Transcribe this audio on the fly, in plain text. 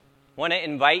want to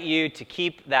invite you to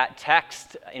keep that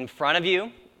text in front of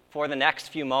you for the next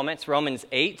few moments, Romans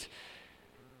 8.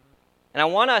 And I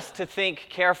want us to think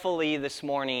carefully this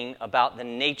morning about the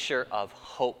nature of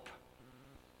hope.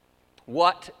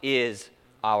 What is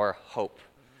our hope?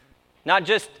 Not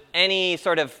just any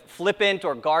sort of flippant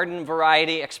or garden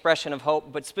variety expression of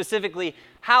hope, but specifically,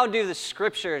 how do the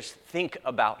Scriptures think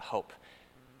about hope?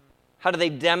 How do they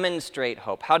demonstrate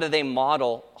hope? How do they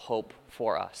model hope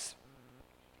for us?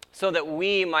 So that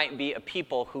we might be a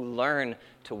people who learn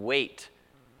to wait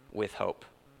with hope.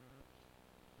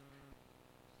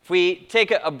 If we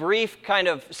take a brief kind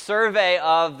of survey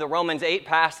of the Romans 8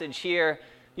 passage here,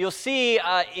 you'll see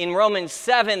in Romans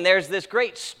 7, there's this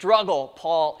great struggle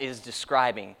Paul is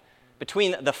describing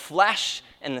between the flesh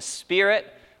and the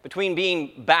spirit, between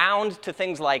being bound to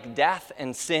things like death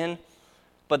and sin.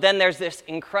 But then there's this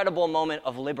incredible moment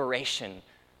of liberation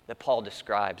that Paul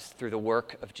describes through the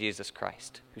work of Jesus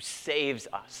Christ, who saves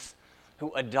us,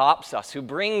 who adopts us, who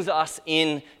brings us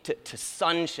into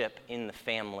sonship in the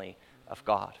family of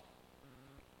God.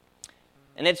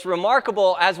 And it's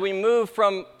remarkable as we move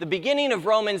from the beginning of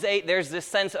Romans 8, there's this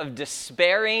sense of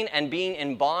despairing and being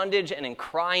in bondage and in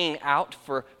crying out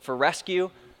for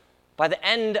rescue. By the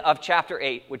end of chapter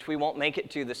 8, which we won't make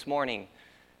it to this morning,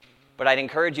 but I'd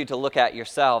encourage you to look at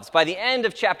yourselves. By the end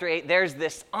of chapter 8, there's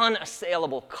this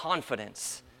unassailable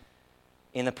confidence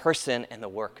in the person and the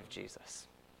work of Jesus.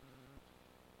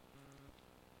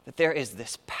 That there is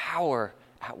this power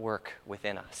at work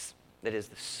within us that is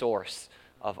the source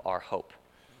of our hope.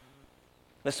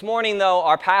 This morning, though,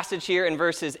 our passage here in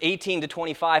verses 18 to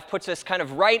 25 puts us kind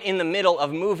of right in the middle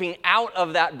of moving out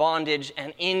of that bondage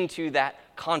and into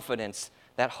that confidence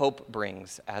that hope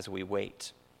brings as we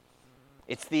wait.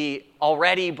 It's the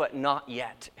already but not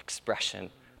yet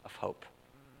expression of hope.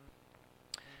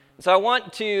 So I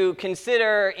want to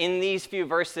consider in these few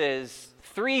verses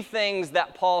 3 things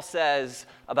that Paul says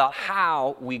about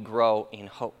how we grow in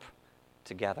hope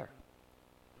together.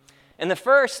 And the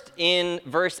first in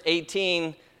verse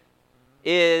 18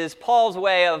 is Paul's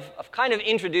way of kind of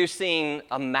introducing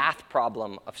a math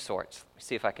problem of sorts. Let me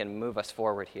see if I can move us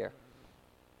forward here.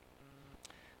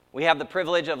 We have the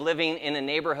privilege of living in a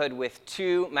neighborhood with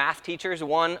 2 math teachers,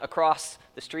 one across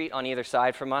the street on either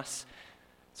side from us.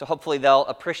 So hopefully they'll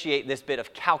appreciate this bit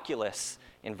of calculus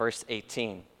in verse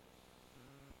 18.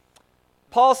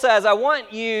 Paul says, I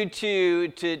want you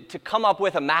to come up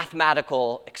with a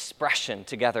mathematical expression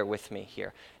together with me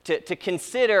here. To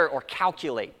consider or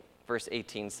calculate, verse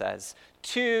 18 says,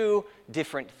 2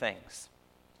 different things.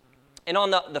 And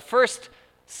on the first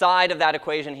side of that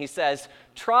equation, he says,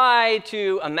 try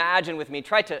to imagine with me,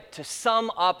 try to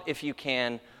sum up, if you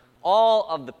can, all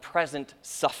of the present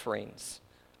sufferings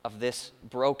of this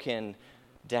broken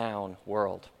down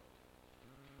world.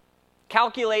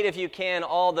 Calculate, if you can,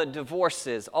 all the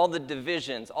divorces, all the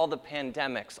divisions, all the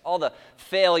pandemics, all the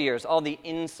failures, all the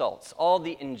insults, all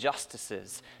the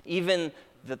injustices, even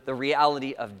the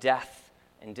reality of death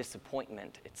and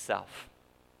disappointment itself.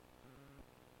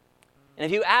 And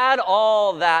if you add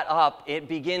all that up, it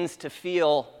begins to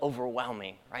feel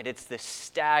overwhelming, right? It's this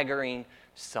staggering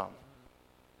sum,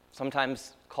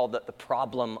 sometimes called the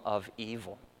problem of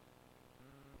evil.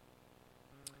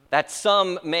 That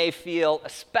sum may feel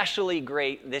especially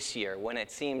great this year when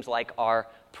it seems like our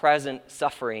present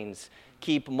sufferings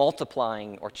keep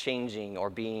multiplying or changing or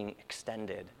being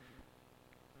extended.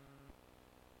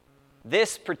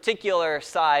 This particular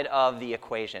side of the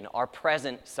equation, our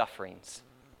present sufferings,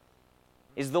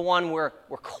 is the one we're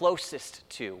closest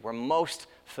to, we're most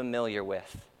familiar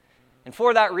with. And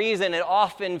for that reason, it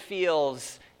often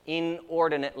feels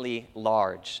inordinately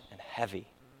large and heavy.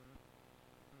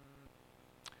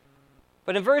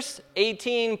 But in verse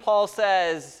 18, Paul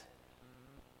says,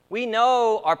 we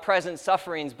know our present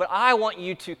sufferings, but I want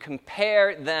you to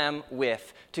compare them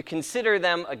with, to consider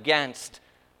them against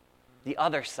the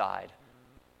other side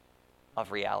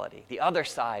of reality, the other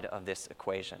side of this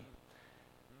equation.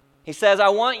 He says, I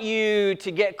want you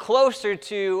to get closer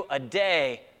to a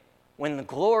day when the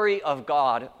glory of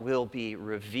God will be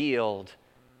revealed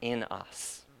in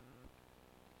us.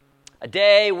 A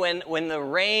day when the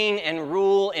reign and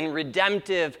rule and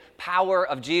redemptive power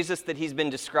of Jesus that he's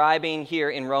been describing here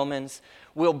in Romans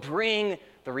will bring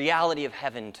the reality of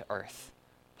heaven to earth,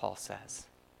 Paul says.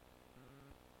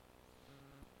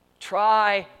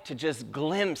 Try to just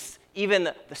glimpse even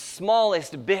the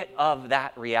smallest bit of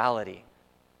that reality,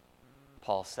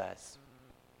 Paul says.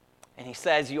 And he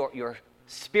says your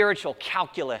spiritual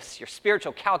calculus, your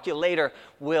spiritual calculator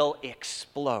will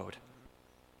explode.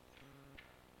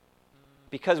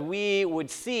 Because we would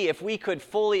see, if we could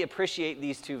fully appreciate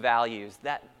these 2 values,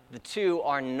 that The two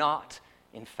are not,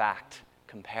 in fact,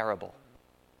 comparable.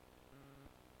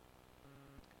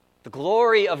 The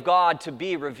glory of God to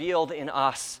be revealed in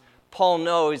us, Paul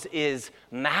knows, is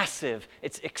massive,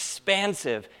 it's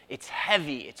expansive, it's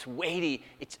heavy, it's weighty,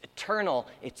 it's eternal,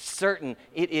 it's certain,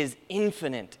 it is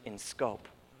infinite in scope.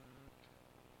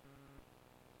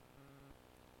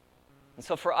 And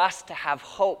so for us to have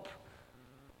hope,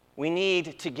 we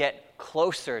need to get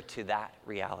closer to that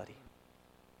reality.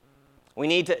 We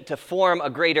need to form a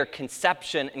greater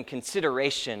conception and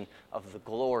consideration of the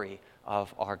glory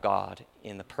of our God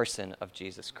in the person of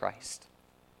Jesus Christ.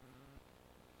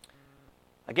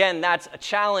 Again, that's a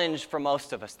challenge for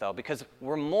most of us, though, because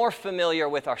we're more familiar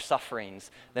with our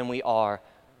sufferings than we are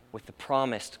with the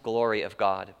promised glory of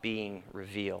God being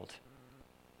revealed.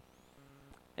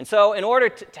 And so, in order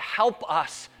to help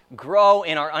us grow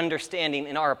in our understanding,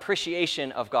 in our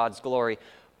appreciation of God's glory,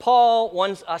 Paul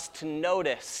wants us to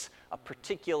notice a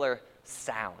particular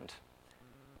sound.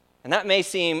 And that may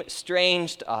seem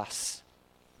strange to us.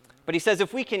 But he says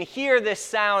if we can hear this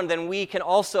sound, then we can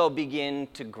also begin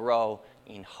to grow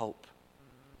in hope.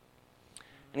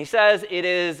 And he says it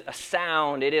is a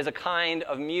sound, it is a kind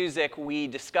of music we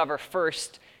discover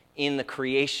first in the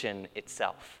creation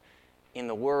itself, in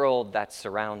the world that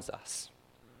surrounds us.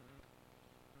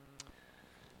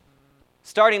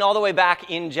 Starting all the way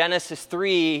back in Genesis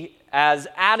 3, as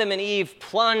Adam and Eve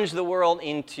plunge the world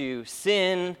into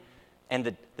sin and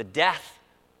the death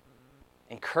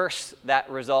and curse that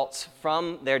results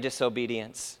from their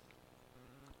disobedience,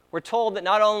 we're told that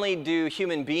not only do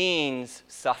human beings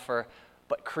suffer,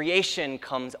 but creation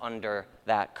comes under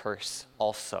that curse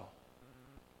also.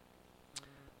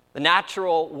 The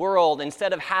natural world,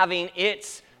 instead of having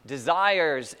its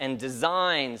desires and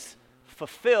designs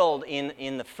fulfilled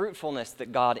in the fruitfulness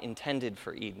that God intended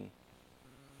for Eden,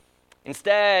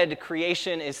 instead,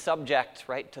 creation is subject,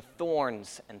 right, to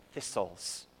thorns and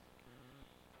thistles.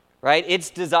 Right? Its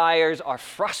desires are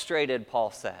frustrated,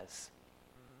 Paul says.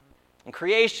 And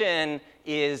creation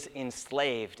is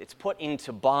enslaved. It's put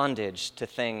into bondage to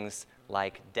things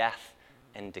like death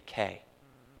and decay.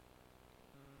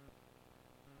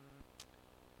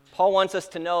 Paul wants us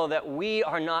to know that we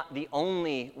are not the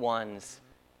only ones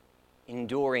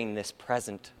enduring this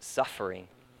present suffering.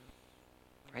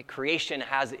 Right? Creation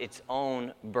has its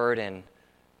own burden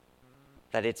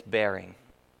that it's bearing.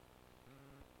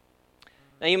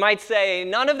 Now you might say,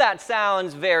 none of that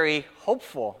sounds very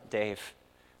hopeful, Dave.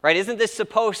 Right? Isn't this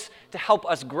supposed to help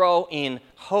us grow in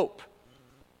hope?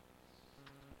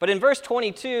 But in verse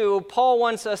 22, Paul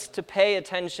wants us to pay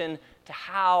attention to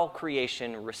how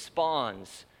creation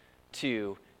responds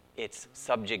to its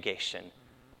subjugation,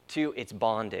 to its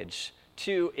bondage,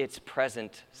 to its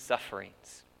present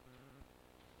sufferings.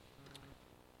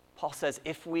 Paul says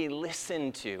if we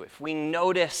listen to, if we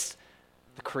notice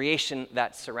the creation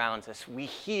that surrounds us, we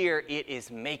hear it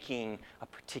is making a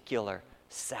particular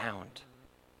sound.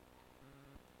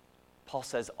 Paul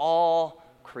says all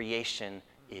creation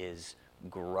is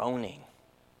groaning.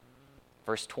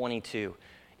 Verse 22,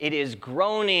 it is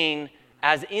groaning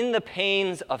as in the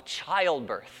pains of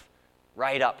childbirth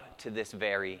right up to this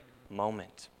very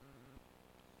moment.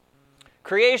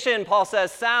 Creation, Paul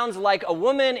says, sounds like a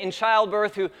woman in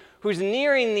childbirth who's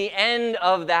nearing the end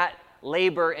of that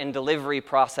labor and delivery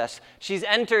process. She's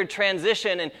entered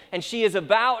transition and she is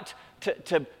about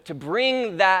to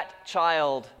bring that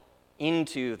child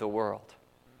into the world.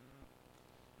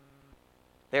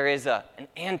 There is an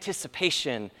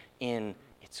anticipation in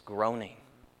its groaning,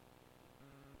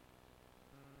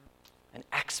 an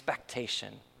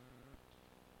expectation,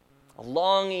 a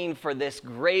longing for this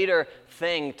greater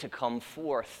thing to come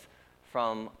forth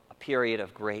from a period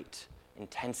of great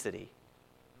intensity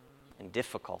and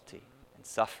difficulty and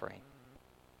suffering.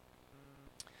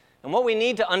 And what we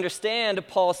need to understand,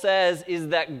 Paul says, is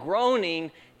that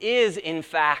groaning is, in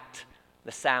fact,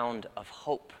 the sound of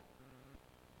hope.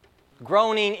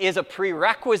 Groaning is a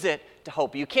prerequisite to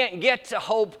hope. You can't get to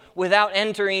hope without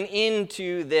entering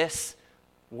into this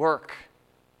work,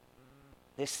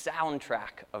 this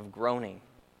soundtrack of groaning.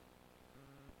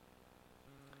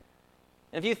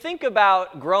 And if you think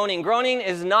about groaning, groaning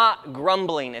is not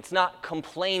grumbling. It's not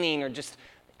complaining or just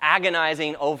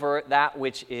agonizing over that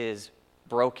which is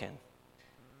broken.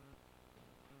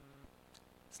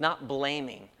 It's not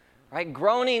blaming, right?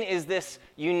 Groaning is this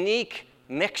unique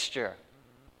mixture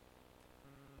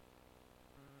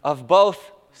of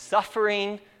both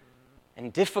suffering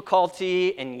and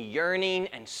difficulty and yearning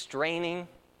and straining.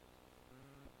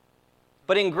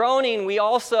 But in groaning, we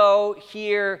also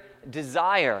hear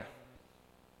desire,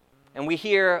 and we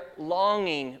hear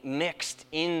longing mixed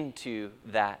into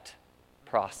that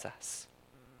process.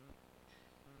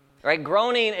 Right?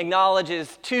 Groaning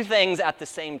acknowledges two things at the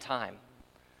same time.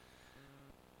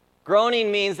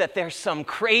 Groaning means that there's some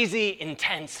crazy,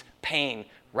 intense pain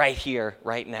right here,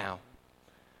 right now.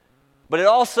 But it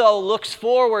also looks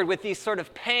forward with these sort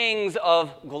of pangs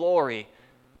of glory.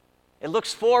 It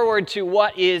looks forward to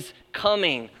what is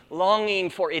coming, longing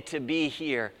for it to be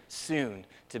here soon,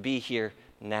 to be here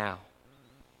now.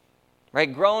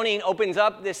 Right? Groaning opens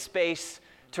up this space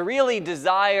to really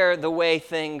desire the way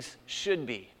things should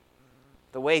be,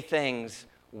 the way things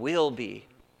will be,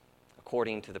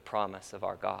 according to the promise of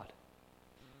our God.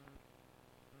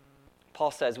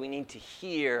 Paul says we need to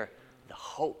hear the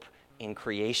hope in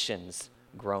creation's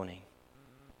groaning.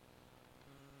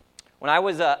 When I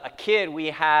was a kid, we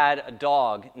had a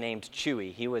dog named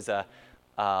Chewy. He was a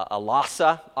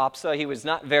Lhasa Apso. He was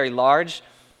not very large.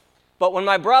 But when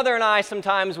my brother and I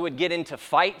sometimes would get into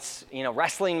fights,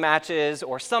 wrestling matches,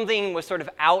 or something was sort of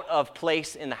out of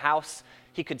place in the house,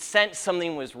 he could sense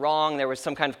something was wrong, there was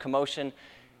some kind of commotion.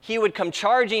 He would come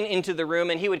charging into the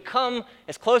room, and he would come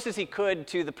as close as he could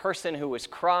to the person who was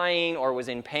crying or was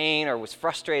in pain or was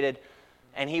frustrated,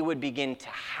 and he would begin to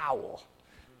howl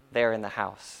there in the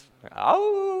house.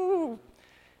 Oh!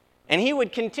 And he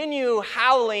would continue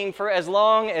howling for as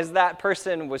long as that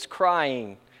person was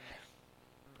crying.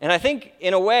 And I think,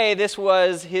 in a way, this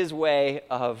was his way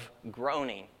of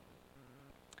groaning.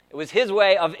 It was his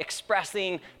way of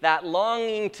expressing that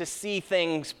longing to see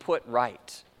things put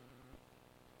right,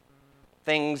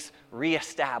 things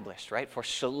reestablished, right? For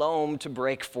shalom to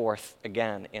break forth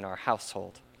again in our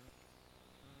household.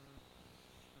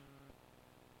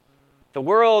 The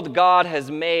world God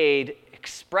has made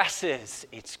expresses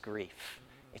its grief,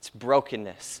 its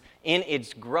brokenness, in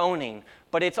its groaning,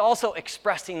 but it's also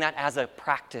expressing that as a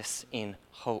practice in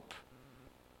hope.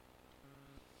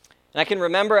 And I can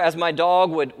remember as my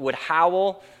dog would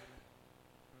howl,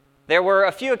 there were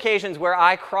a few occasions where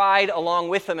I cried along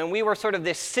with him, and we were sort of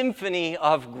this symphony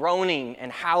of groaning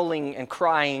and howling and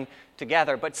crying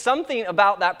together. But something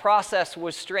about that process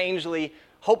was strangely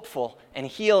hopeful and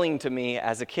healing to me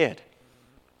as a kid.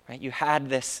 Right? You had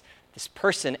this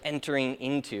person entering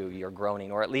into your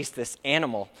groaning, or at least this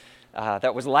animal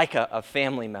that was like a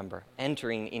family member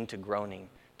entering into groaning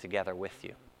together with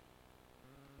you.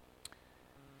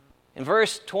 In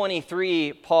verse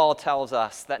 23, Paul tells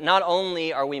us that not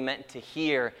only are we meant to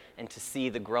hear and to see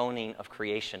the groaning of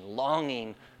creation,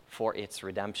 longing for its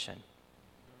redemption,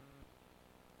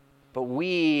 but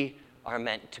we are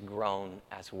meant to groan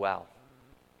as well.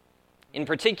 In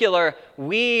particular,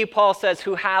 we, Paul says,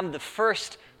 who have the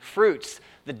first fruits,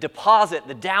 the deposit,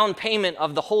 the down payment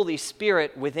of the Holy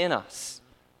Spirit within us.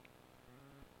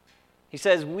 He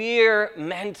says we're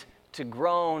meant to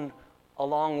groan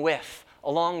along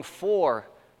for,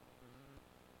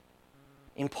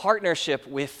 in partnership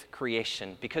with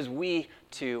creation, because we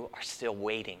too are still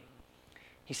waiting.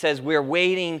 He says we're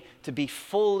waiting to be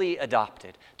fully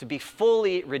adopted, to be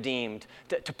fully redeemed,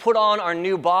 to put on our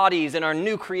new bodies and our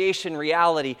new creation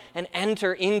reality and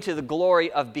enter into the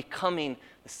glory of becoming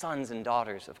the sons and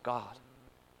daughters of God.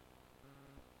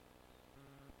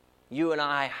 You and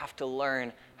I have to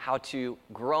learn how to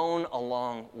groan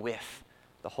along with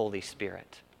the Holy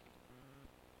Spirit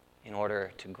in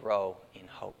order to grow in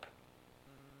hope.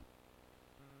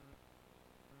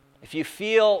 If you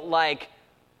feel like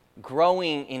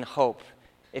growing in hope,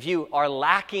 if you are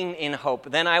lacking in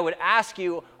hope, then I would ask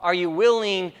you, are you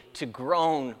willing to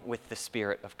groan with the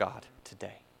Spirit of God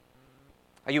today?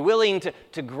 Are you willing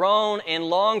to groan and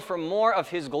long for more of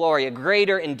His glory, a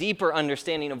greater and deeper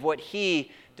understanding of what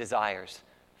He desires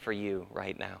for you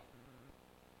right now?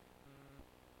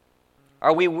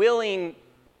 Are we willing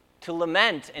to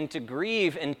lament and to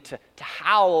grieve and to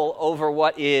howl over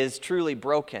what is truly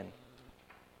broken,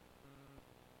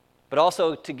 but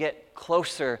also to get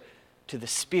closer to the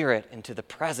Spirit and to the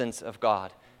presence of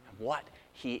God and what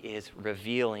He is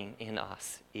revealing in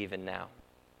us even now?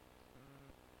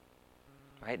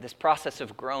 Right? This process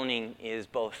of groaning is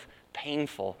both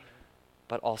painful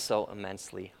but also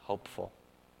immensely hopeful.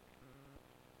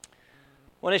 I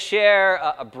want to share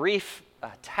a brief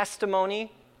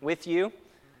testimony with you.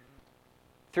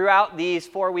 Throughout these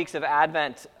 4 weeks of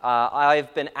Advent,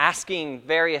 I've been asking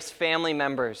various family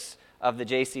members of the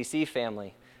JCC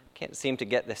family, can't seem to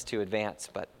get this to advance,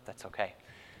 but that's okay,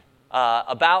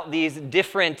 about these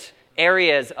different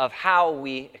areas of how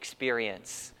we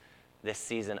experience this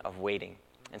season of waiting.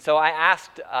 And so I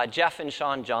asked Jeff and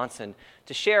Sean Johnson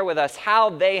to share with us how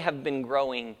they have been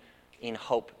growing in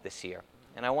hope this year.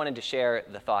 And I wanted to share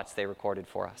the thoughts they recorded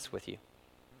for us with you.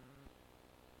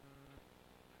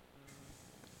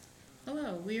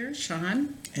 Hello, we are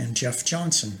Sean and Jeff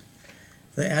Johnson.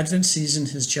 The Advent season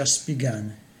has just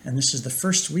begun, and this is the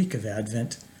first week of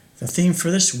Advent. The theme for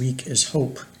this week is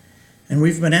hope, and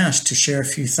we've been asked to share a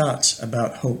few thoughts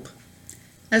about hope.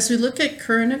 As we look at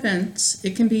current events,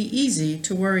 it can be easy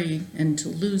to worry and to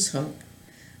lose hope.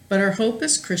 But our hope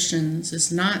as Christians is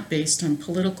not based on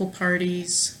political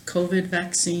parties, COVID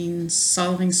vaccines,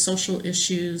 solving social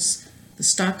issues, the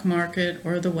stock market,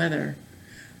 or the weather.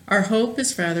 Our hope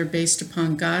is rather based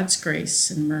upon God's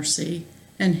grace and mercy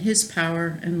and His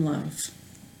power and love.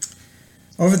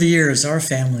 Over the years, our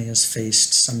family has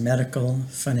faced some medical,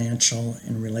 financial,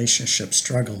 and relationship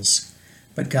struggles,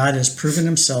 but God has proven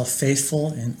Himself faithful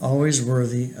and always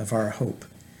worthy of our hope.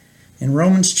 In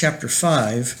Romans chapter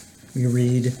 5, we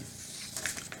read,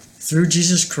 "Through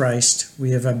Jesus Christ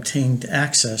we have obtained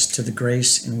access to the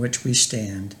grace in which we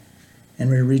stand, and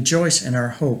we rejoice in our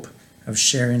hope of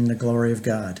sharing the glory of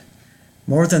God.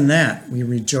 More than that, we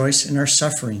rejoice in our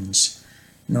sufferings,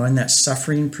 knowing that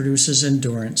suffering produces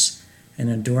endurance, and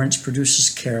endurance produces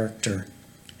character,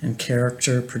 and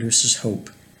character produces hope.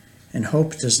 And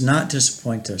hope does not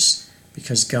disappoint us,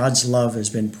 because God's love has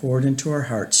been poured into our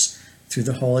hearts through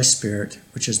the Holy Spirit,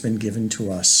 which has been given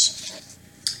to us."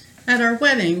 At our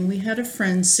wedding, we had a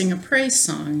friend sing a praise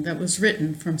song that was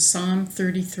written from Psalm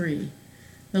 33.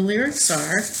 The lyrics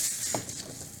are,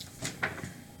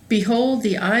 "Behold,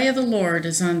 the eye of the Lord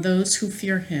is on those who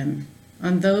fear Him,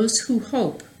 on those who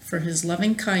hope for His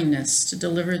loving kindness to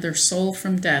deliver their soul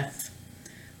from death.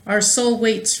 Our soul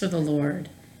waits for the Lord.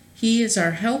 He is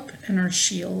our help and our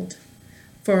shield.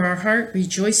 For our heart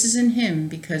rejoices in Him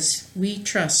because we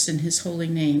trust in His holy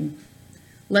name.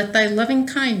 Let thy loving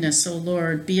kindness, O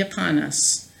Lord, be upon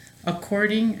us,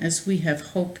 according as we have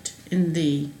hoped in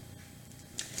thee."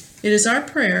 It is our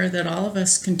prayer that all of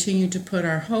us continue to put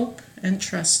our hope and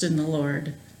trust in the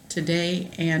Lord,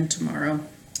 today and tomorrow.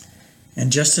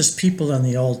 And just as people in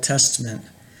the Old Testament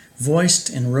voiced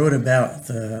and wrote about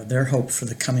their hope for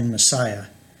the coming Messiah,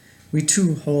 we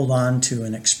too hold on to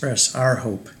and express our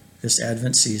hope this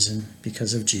Advent season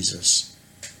because of Jesus.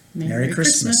 Merry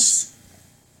Christmas.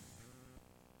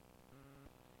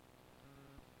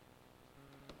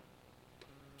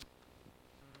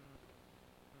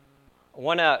 I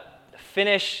want to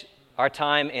finish our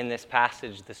time in this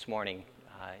passage this morning,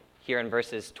 here in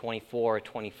verses 24,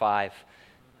 25,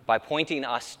 by pointing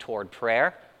us toward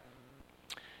prayer.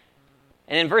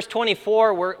 And in verse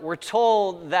 24, we're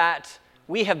told that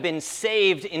we have been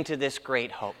saved into this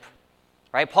great hope.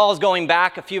 Right? Paul's going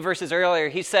back a few verses earlier.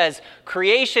 He says,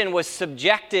 creation was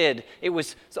subjected, it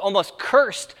was almost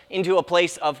cursed into a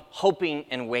place of hoping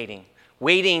and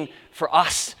waiting for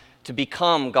us to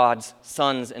become God's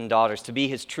sons and daughters, to be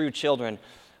His true children.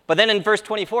 But then in verse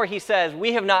 24, he says,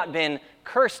 we have not been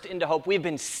cursed into hope. We've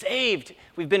been saved.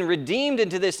 We've been redeemed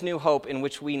into this new hope in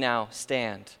which we now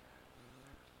stand.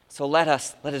 So let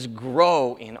us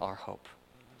grow in our hope.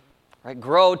 Right?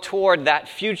 Grow toward that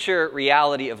future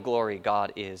reality of glory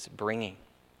God is bringing.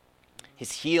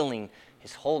 His healing,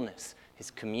 His wholeness,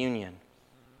 His communion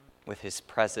with His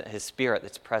Spirit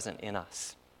that's present in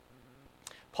us.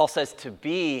 Paul says to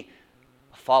be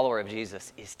a follower of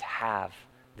Jesus is to have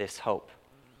this hope.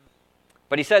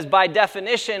 But he says by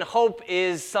definition, hope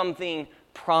is something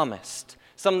promised,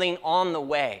 something on the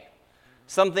way,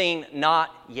 something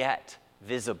not yet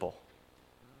visible.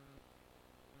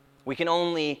 We can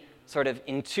only sort of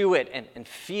intuit and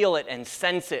feel it and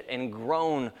sense it and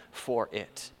groan for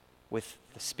it with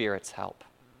the Spirit's help.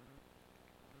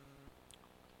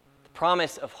 The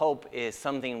promise of hope is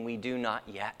something we do not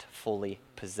yet fully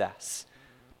possess.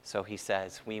 So he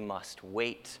says we must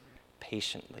wait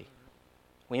patiently.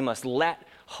 We must let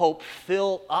hope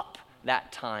fill up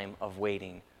that time of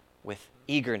waiting with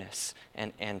eagerness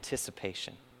and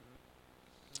anticipation.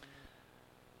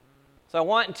 So I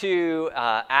want to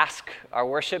ask our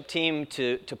worship team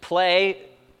to play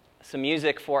some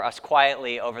music for us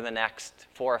quietly over the next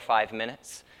 4 or 5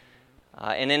 minutes.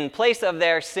 And in place of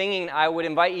their singing, I would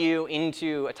invite you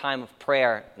into a time of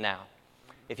prayer now.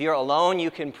 If you're alone,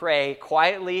 you can pray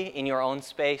quietly in your own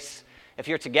space. If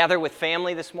you're together with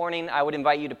family this morning, I would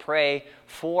invite you to pray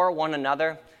for one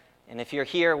another. And if you're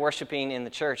here worshiping in the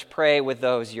church, pray with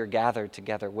those you're gathered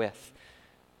together with.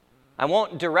 I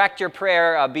won't direct your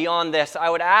prayer beyond this. I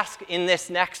would ask in this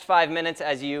next 5 minutes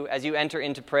as you enter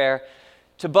into prayer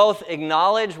to both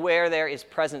acknowledge where there is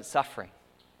present suffering,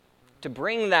 to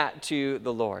bring that to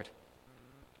the Lord,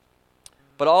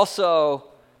 but also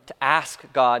to ask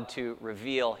God to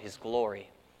reveal His glory,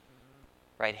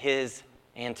 right? His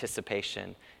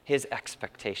anticipation, His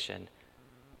expectation,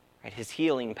 right? His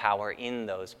healing power in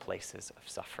those places of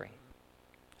suffering.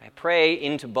 I pray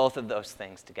into both of those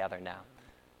things together now.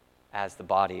 as the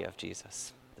body of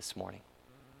Jesus this morning.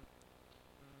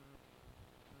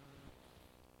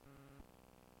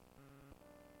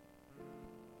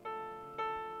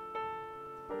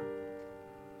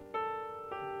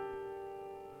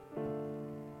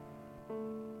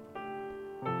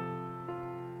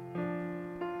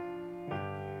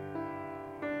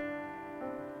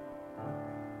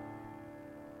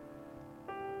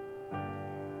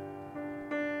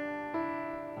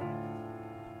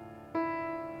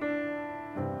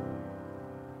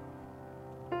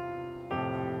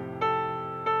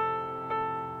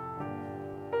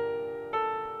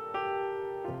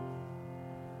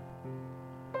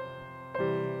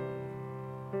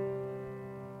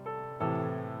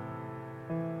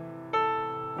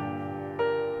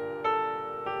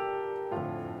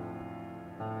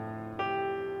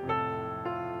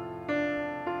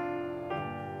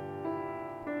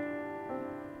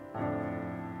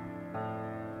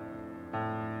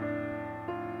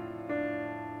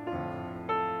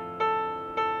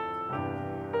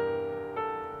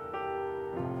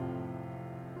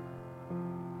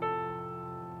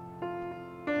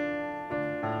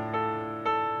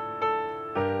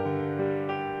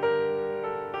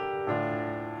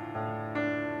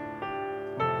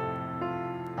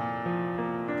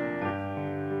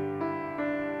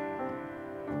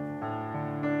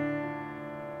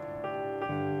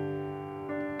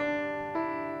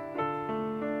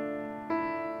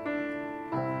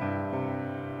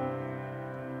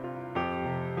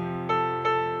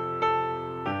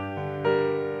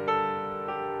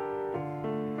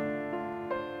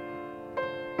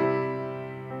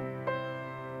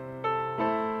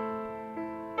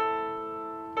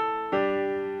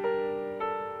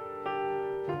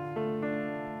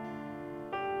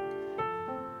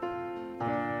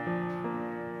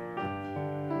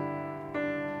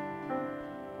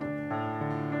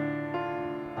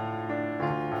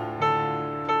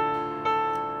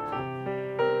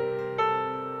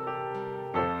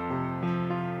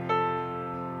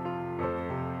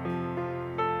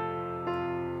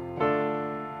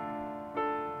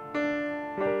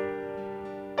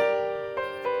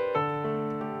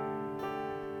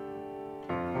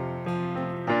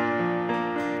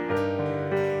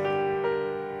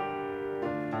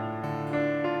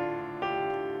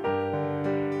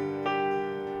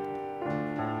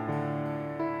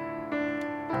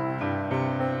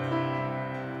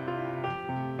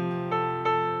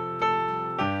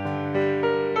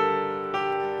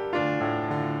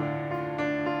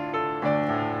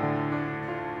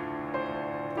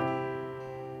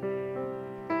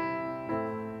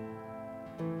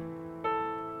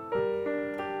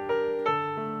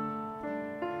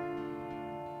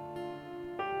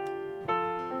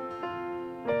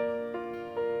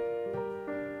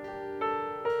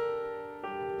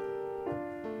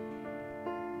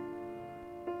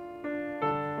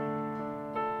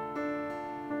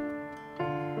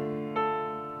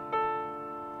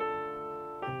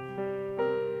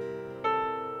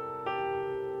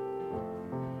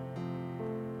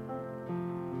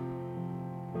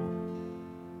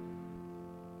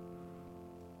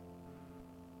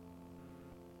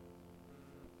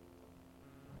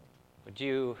 Would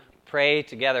you pray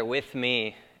together with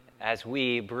me as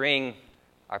we bring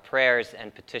our prayers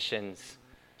and petitions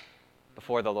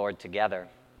before the Lord together?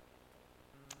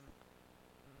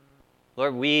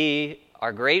 Lord, we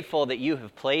are grateful that you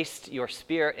have placed your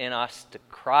Spirit in us to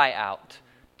cry out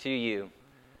to you,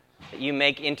 that you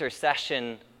make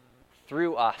intercession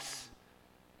through us,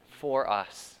 for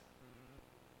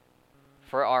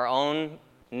our own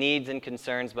needs and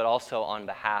concerns, but also on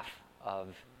behalf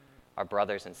of our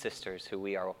brothers and sisters who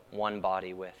we are one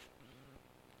body with.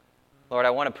 Lord, I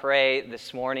want to pray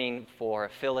this morning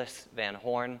for Phyllis Van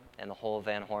Horn and the whole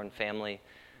Van Horn family.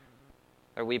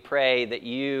 Lord, we pray that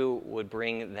you would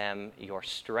bring them your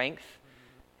strength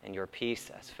and your peace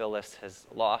as Phyllis has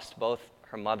lost both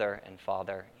her mother and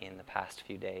father in the past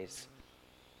few days.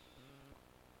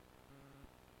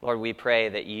 Lord, we pray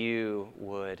that you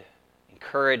would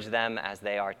encourage them as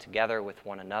they are together with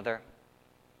one another,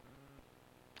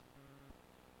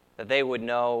 that they would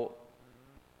know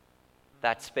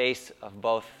that space of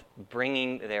both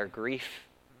bringing their grief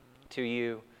to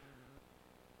you,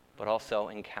 but also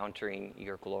encountering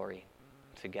your glory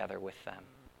together with them.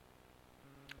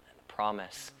 And the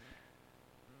promise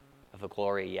of the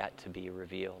glory yet to be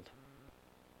revealed.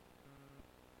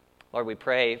 Lord, we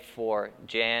pray for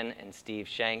Jan and Steve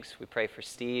Shanks. We pray for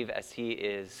Steve as he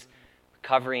is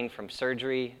recovering from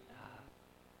surgery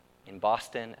in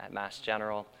Boston at Mass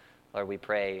General. Lord, we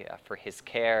pray for his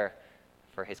care,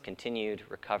 for his continued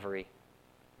recovery.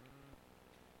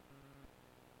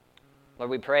 Lord,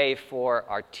 we pray for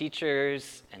our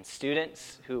teachers and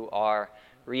students who are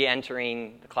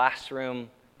re-entering the classroom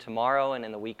tomorrow and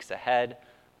in the weeks ahead.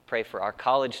 Pray for our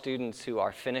college students who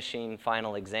are finishing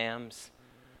final exams.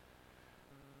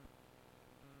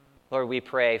 Lord, we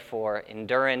pray for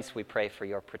endurance. We pray for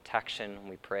your protection.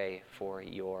 We pray for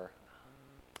your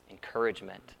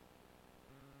encouragement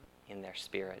in their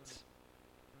spirits.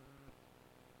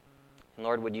 And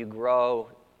Lord, would you grow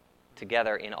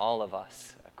together in all of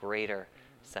us a greater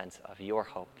sense of your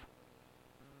hope,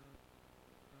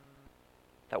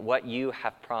 that what you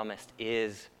have promised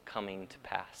is coming to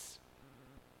pass.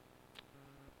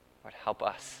 Lord, help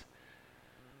us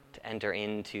to enter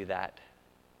into that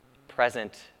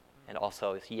present and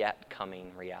also yet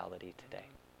coming reality today.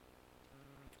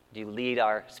 Do you lead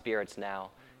our spirits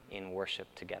now in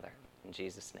worship together? In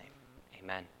Jesus' name,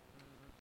 amen.